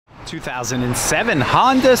2007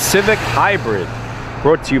 Honda Civic Hybrid,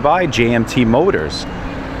 brought to you by JMT Motors.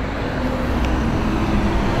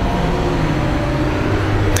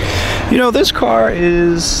 You know, this car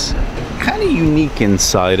is kind of unique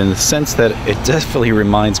inside in the sense that it definitely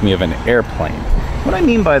reminds me of an airplane. What I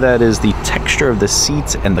mean by that is the texture of the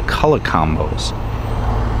seats and the color combos.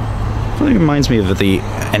 It really reminds me of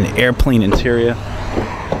an airplane interior.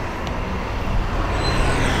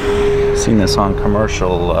 Seen this on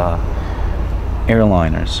commercial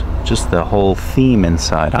airliners. Just the whole theme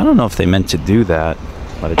inside. I don't know if they meant to do that,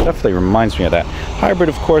 but it definitely reminds me of that. Hybrid,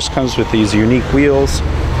 of course, comes with these unique wheels.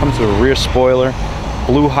 Comes with a rear spoiler,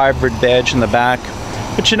 blue hybrid badge in the back.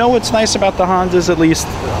 But you know what's nice about the Hondas, at least,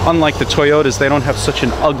 unlike the Toyotas, they don't have such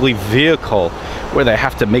an ugly vehicle where they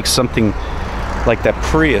have to make something like that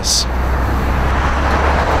Prius.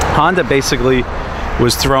 Honda basically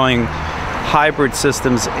was throwing hybrid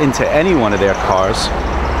systems into any one of their cars.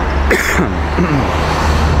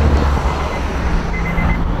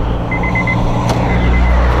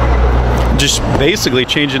 Just basically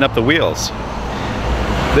changing up the wheels.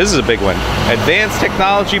 This is a big one. Advanced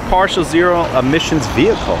technology, partial zero emissions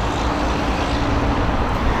vehicle.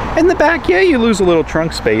 In the back, yeah, you lose a little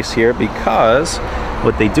trunk space here because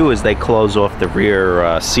what they do is they close off the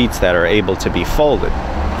rear seats that are able to be folded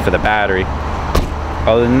for the battery.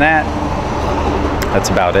 Other than that, that's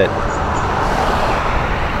about it.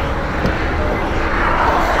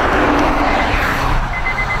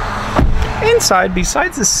 Inside,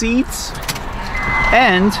 besides the seats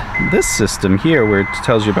and this system here where it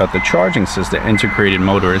tells you about the charging system, integrated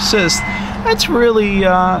motor assist, that's really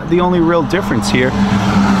the only real difference here.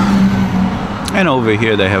 And over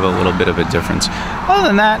here they have a little bit of a difference. Other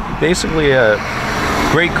than that, basically a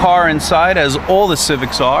great car inside, as all the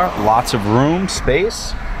Civics are. Lots of room,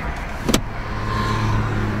 space.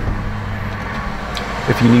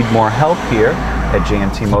 If you need more help here at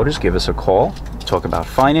JMT Motors, give us a call. Talk about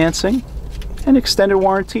financing and extended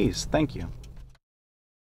warranties. Thank you.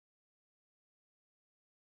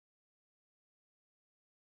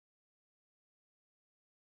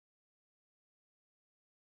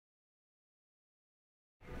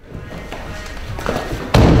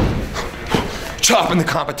 Chopping the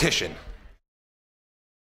competition.